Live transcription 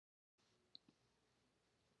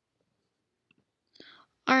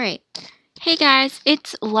Alright. Hey guys,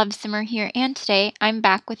 it's Love Simmer here, and today I'm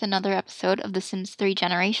back with another episode of The Sims 3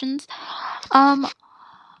 Generations. I'm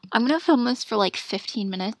gonna film this for like 15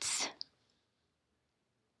 minutes.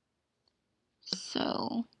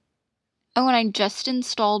 So. Oh, and I just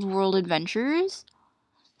installed World Adventures.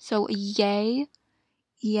 So, yay.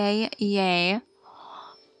 Yay, yay.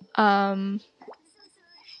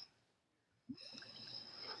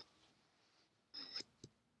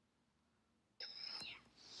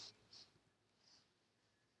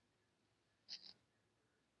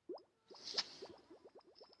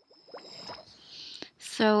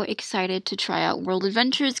 So excited to try out World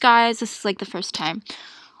Adventures, guys. This is like the first time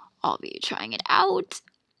I'll be trying it out.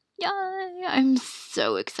 Yay! I'm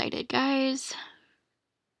so excited, guys.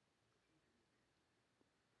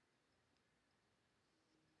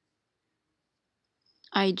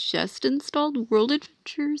 I just installed World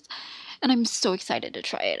Adventures, and I'm so excited to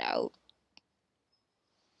try it out.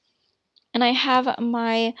 And I have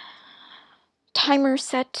my timer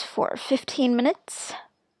set for 15 minutes.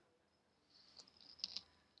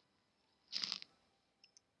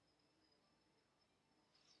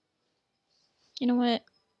 You know what?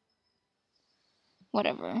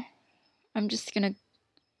 Whatever. I'm just gonna...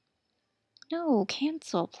 No,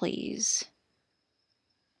 cancel, please.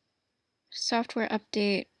 Software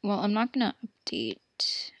update. Well, I'm not gonna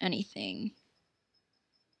update anything.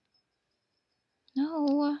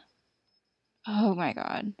 No. Oh my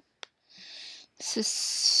god. This is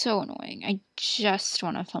so annoying. I just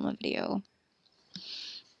want to film a video.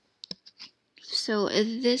 So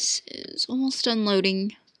this is almost done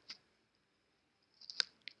loading.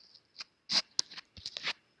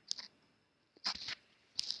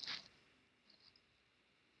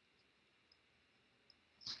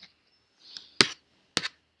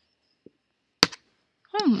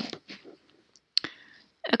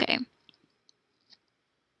 Okay.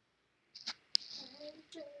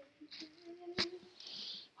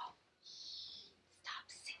 Stop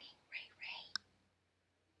singing, Ray Ray.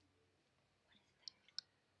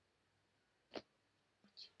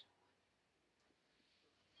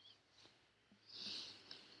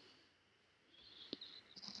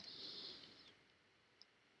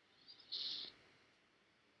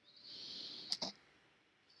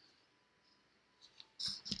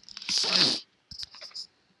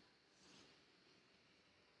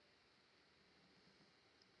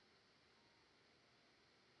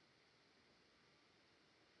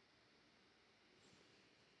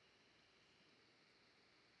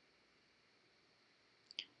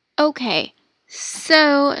 Okay,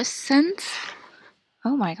 so since...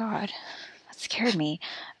 Oh my god, that scared me.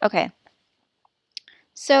 Okay,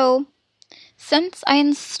 so since I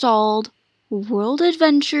installed World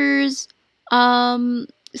Adventures,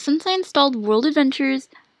 since I installed World Adventures,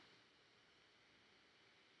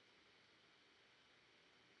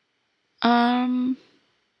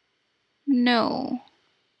 no, I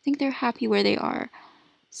think they're happy where they are.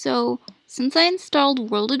 So since I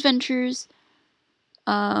installed World Adventures,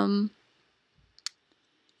 now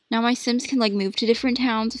my Sims can like move to different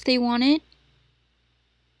towns if they wanted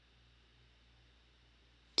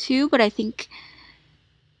to, but I think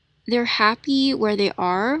they're happy where they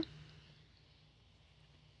are.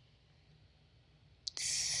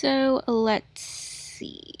 So let's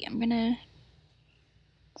see. I'm gonna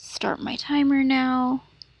start my timer now.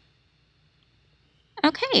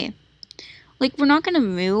 Okay. Like, we're not gonna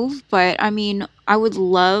move, but I mean, I would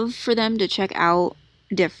love for them to check out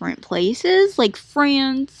different places, like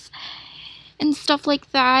France and stuff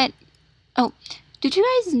like that. Oh, did you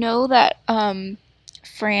guys know that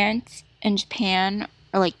France and Japan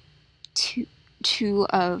are like two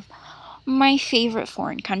of my favorite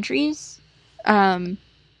foreign countries?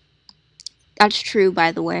 That's true,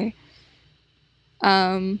 by the way.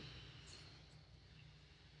 I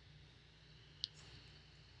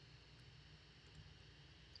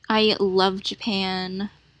love Japan.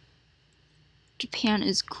 Japan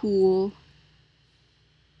is cool.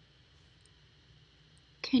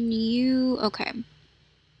 Can you... Okay.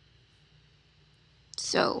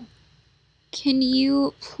 So, can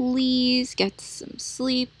you please get some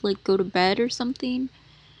sleep? Like, go to bed or something?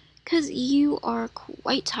 Because you are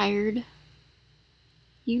quite tired.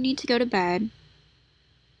 You need to go to bed.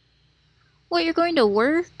 What, you're going to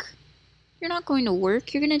work? You're not going to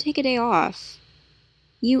work. You're going to take a day off.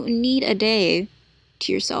 You need a day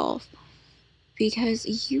to yourself.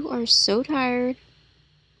 Because you are so tired.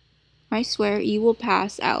 I swear, you will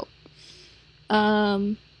pass out.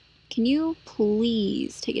 Can you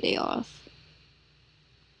please take a day off?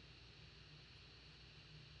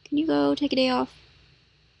 Can you go take a day off?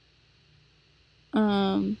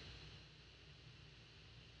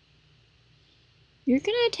 You're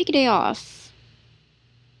gonna take a day off.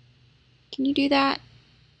 Can you do that?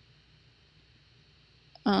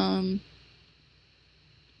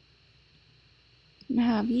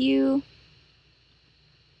 Have you?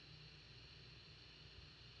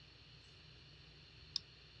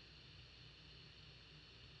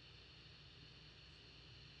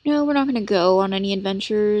 No, we're not gonna go on any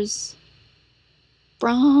adventures.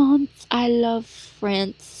 France. I love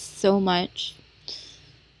France so much.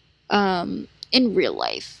 In real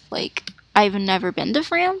life, like, I've never been to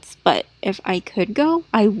France, but if I could go,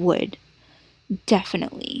 I would.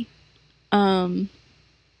 Definitely.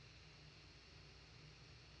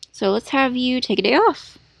 So let's have you take a day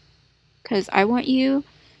off. Because I want you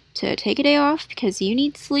to take a day off because you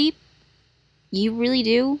need sleep. You really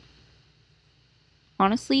do.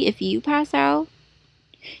 Honestly, if you pass out,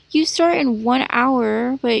 you start in 1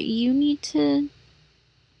 hour, but you need to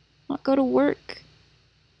not go to work.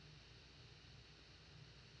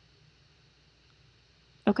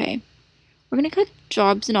 Okay. We're gonna click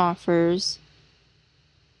jobs and offers.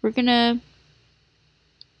 We're gonna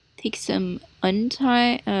take some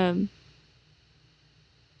untie. I'm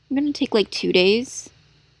gonna take like 2 days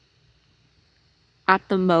at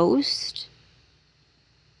the most.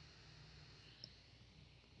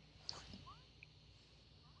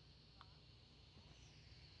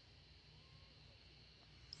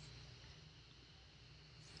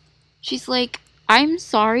 She's like, I'm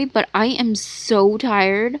sorry, but I am so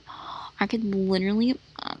tired. I could literally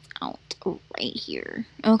pass out right here.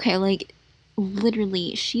 Okay, like,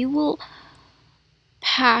 literally, she will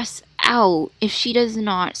pass out if she does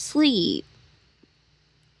not sleep.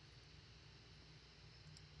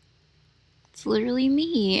 It's literally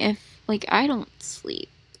me if, like, I don't sleep.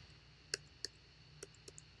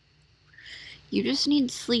 You just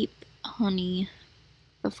need sleep, honey,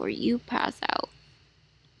 before you pass out.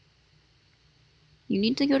 You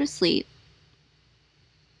need to go to sleep.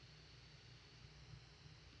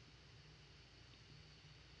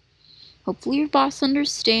 Hopefully your boss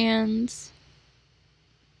understands.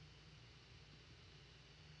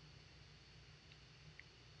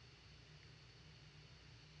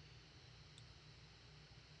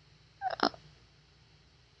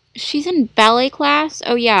 She's in ballet class?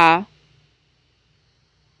 Oh, yeah.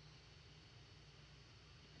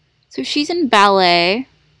 So she's in ballet.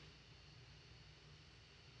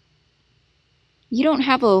 You don't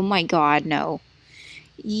have a, oh my god, no.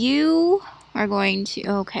 You are going to,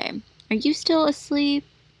 okay. Are you still asleep?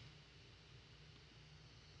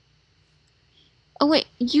 Oh wait,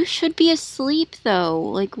 you should be asleep though.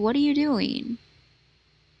 Like, what are you doing?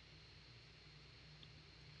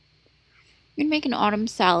 You can make an autumn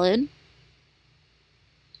salad.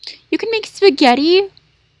 You can make spaghetti.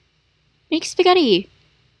 Make spaghetti.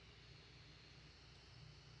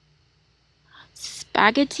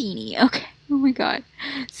 Spaghettini. Okay. Oh my god.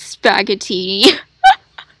 Spaghettini.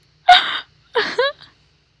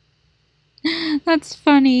 That's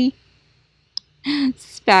funny.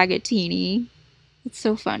 Spaghettini. It's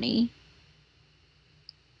so funny.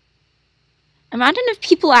 Imagine if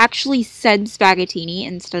people actually said spaghettini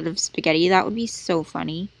instead of spaghetti. That would be so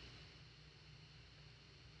funny.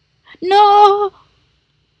 No!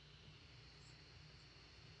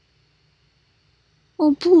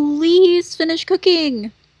 Oh, please finish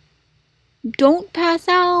cooking. Don't pass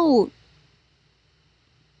out.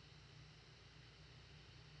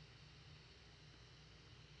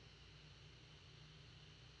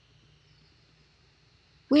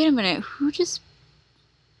 Wait a minute. Who just...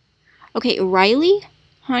 Okay, Riley?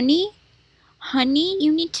 Honey? Honey,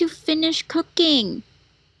 you need to finish cooking.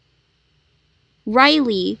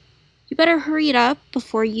 Riley, you better hurry it up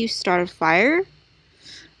before you start a fire. I'm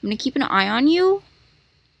gonna keep an eye on you.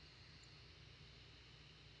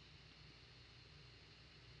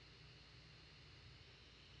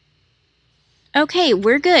 Okay,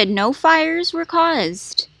 we're good. No fires were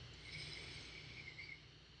caused.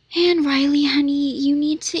 And Riley, honey, you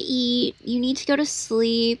need to eat. You need to go to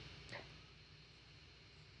sleep.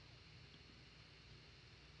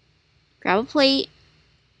 Grab a plate.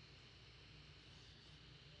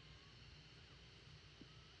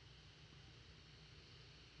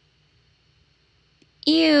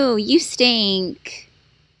 Ew, you stink.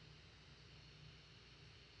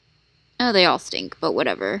 Oh, they all stink, but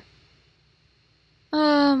whatever.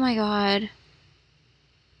 Oh my god.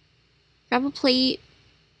 Grab a plate,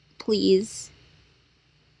 please.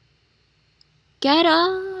 Get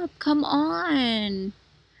up! Come on!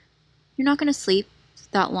 You're not gonna sleep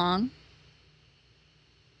that long.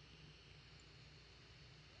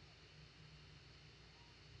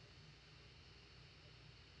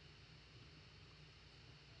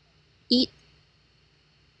 Eat.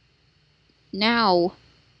 Now.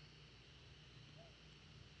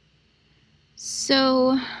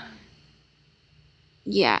 So,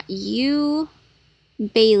 yeah, you,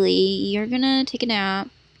 Bailey, you're gonna take a nap.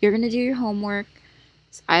 You're gonna do your homework.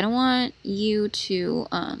 So I don't want you to, you're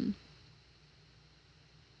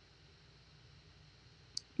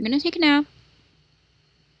gonna take a nap.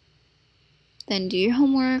 Then do your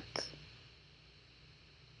homework.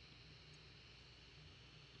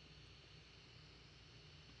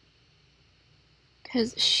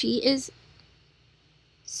 Because she is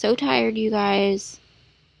so tired, you guys.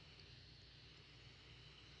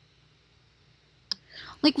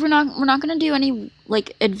 Like, we're not gonna do any,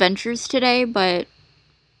 like, adventures today, but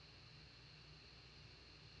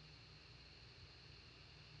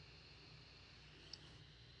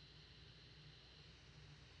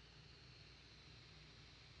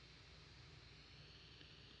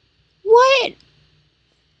what?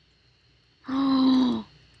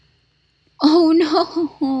 Oh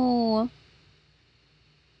no.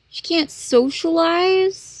 She can't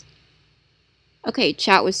socialize? Okay,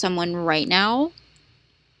 chat with someone right now.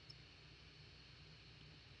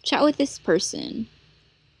 Chat with this person.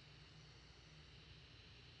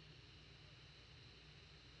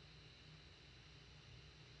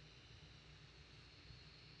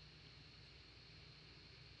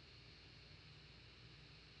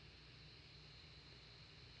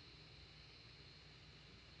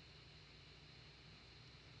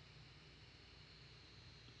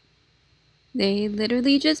 They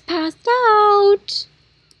literally just passed out.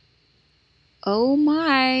 Oh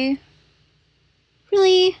my.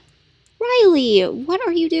 Really? Riley, what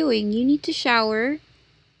are you doing? You need to shower.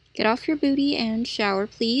 Get off your booty and shower,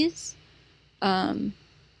 please. Um,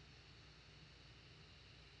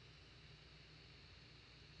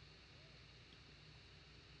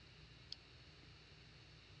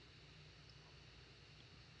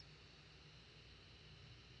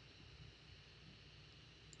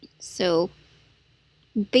 so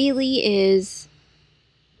Bailey is...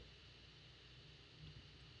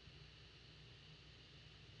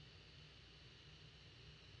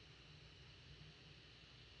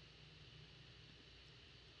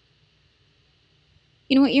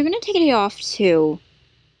 You know what? You're gonna take a day off too.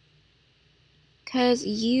 Because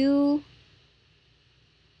you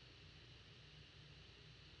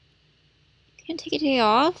can't take a day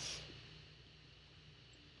off.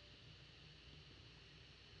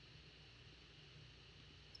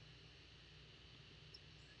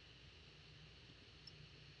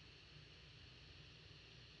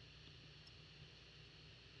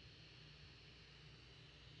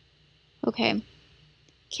 Okay.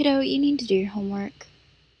 Kiddo, you need to do your homework.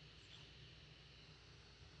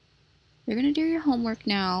 You're gonna do your homework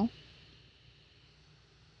now.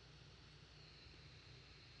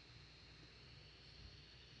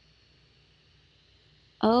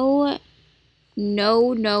 Oh,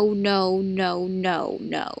 no, no, no, no, no,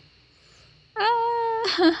 no.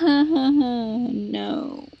 Ah,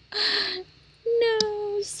 no.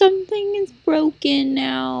 No, something is broken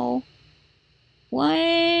now.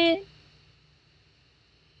 What?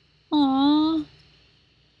 Aw.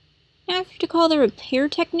 I have to call the repair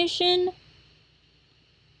technician?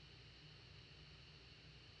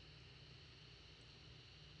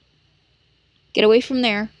 Get away from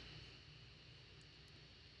there.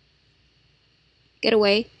 Get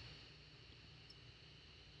away.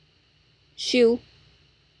 Shoo.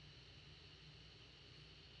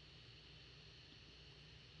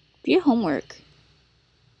 Do your homework.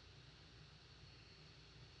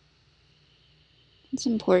 It's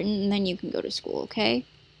important, and then you can go to school, okay?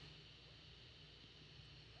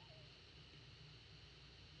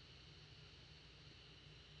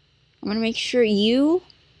 I'm gonna make sure you...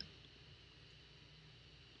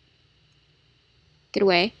 Get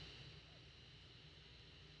away.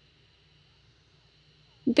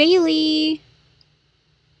 Bailey!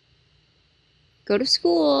 Go to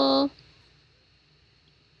school.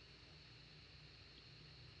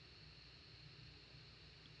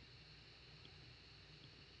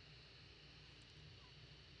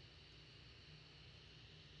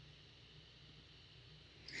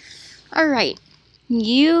 Alright.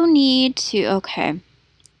 You need to... Okay.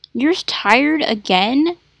 You're tired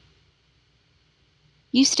again?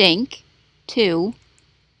 You stink. Too.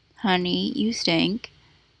 Honey, you stink.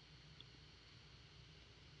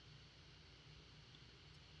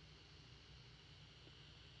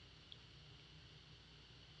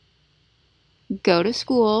 Go to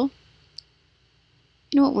school.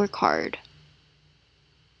 You know what? Work hard.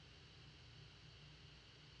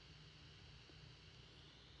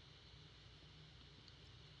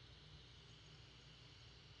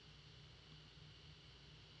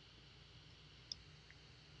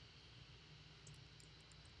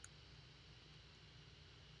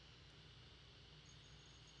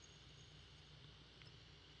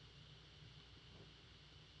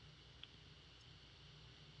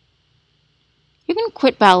 You can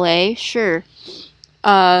quit ballet, sure.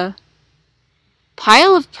 Pile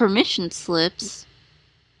of permission slips.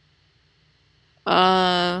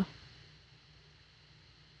 Uh,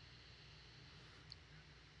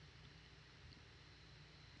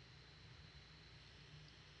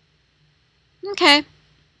 okay.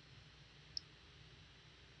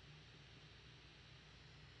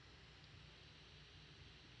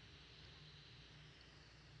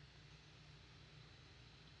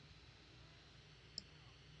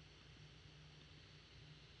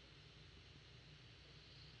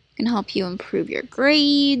 Can help you improve your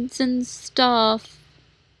grades and stuff.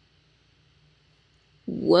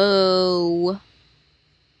 Whoa.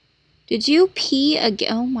 Did you pee again?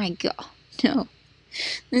 Oh my god. No.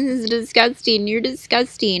 This is disgusting. You're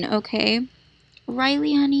disgusting, okay?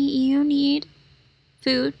 Riley, honey, you need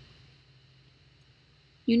food.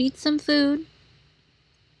 You need some food.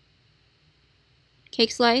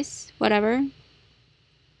 Cake slice, whatever.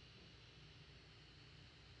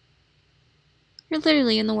 You're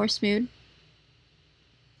literally in the worst mood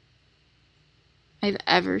I've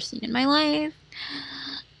ever seen in my life.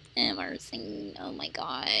 Emerson, oh my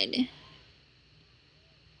god.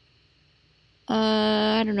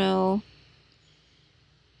 I don't know.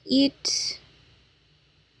 Eat.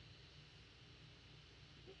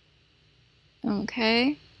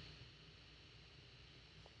 Okay.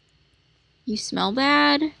 You smell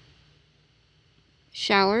bad.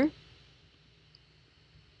 Shower.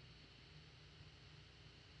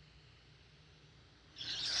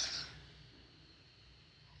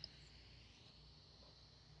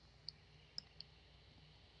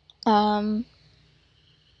 Um.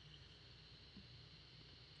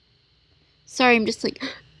 Sorry, I'm just like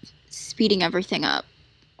speeding everything up.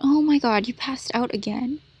 Oh my god, you passed out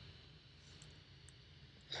again?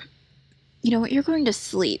 You know what? You're going to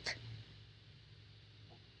sleep.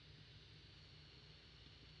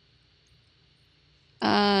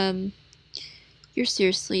 Um. You're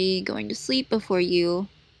seriously going to sleep before you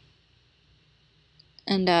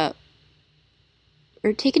end up.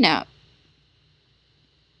 Or take a nap.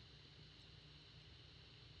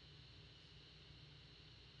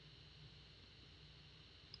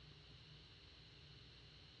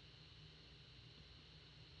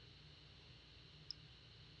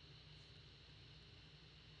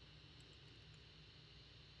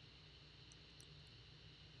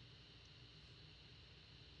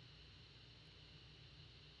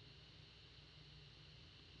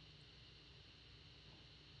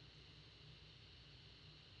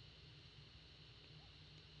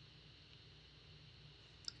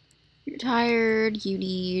 You're tired. You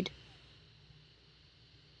need.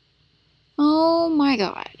 Oh my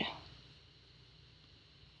god.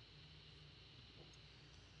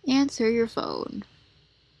 Answer your phone.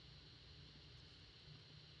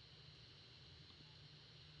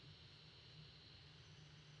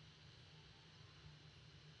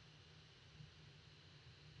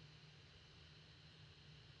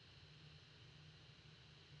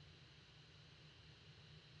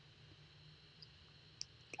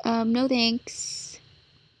 No thanks.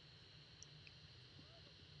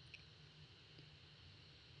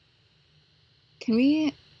 Can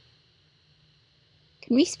we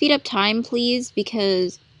speed up time, please?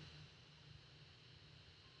 Because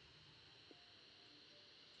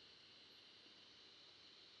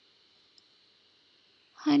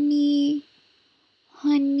honey,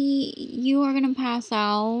 you are gonna pass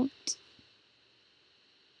out.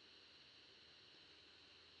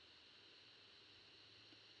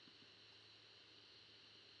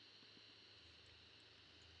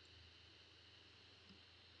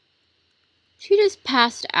 She just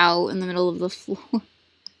passed out in the middle of the floor.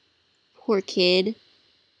 Poor kid.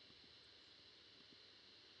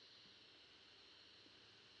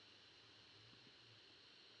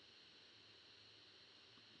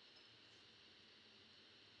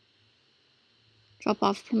 Drop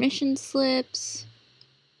off permission slips.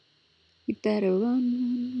 You better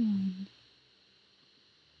run.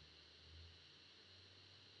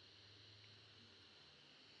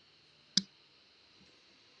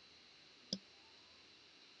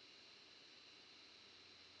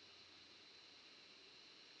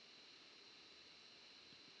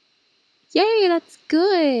 Yay, that's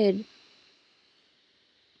good.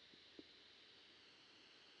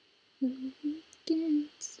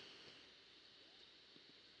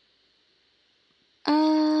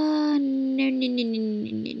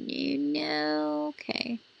 No.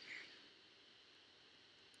 Okay.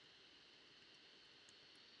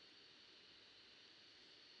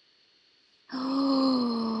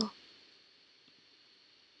 Oh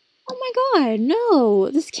my god, no.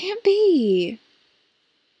 This can't be.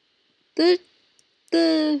 The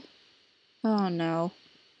the... Oh, no.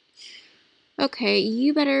 Okay,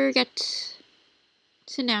 you better get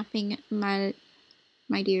to napping, my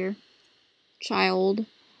dear child.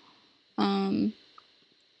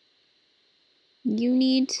 You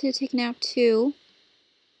need to take a nap, too.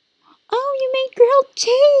 Oh, you made grilled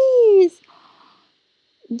cheese!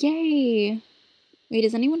 Yay. Wait,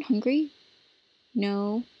 is anyone hungry?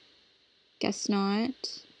 No. Guess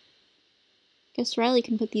not. Guess Riley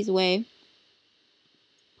can put these away.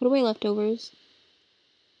 Put away leftovers.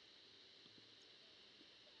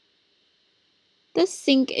 The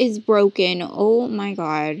sink is broken. Oh my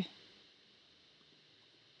god.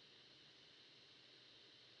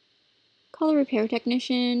 Call a repair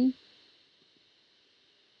technician.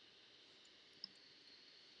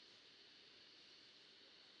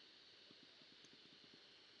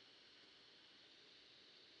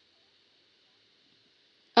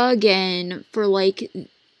 Again, for like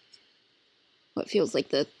what feels like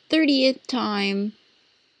the 30th time.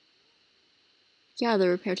 Yeah, the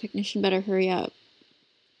repair technician better hurry up.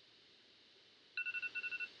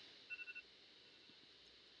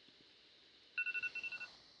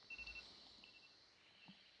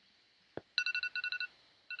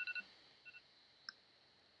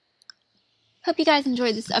 Hope you guys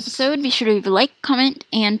enjoyed this episode. Be sure to leave a like, comment,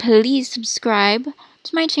 and please subscribe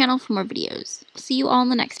to my channel for more videos. See you all in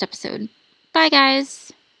the next episode. Bye,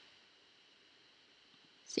 guys.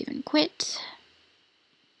 Save and quit.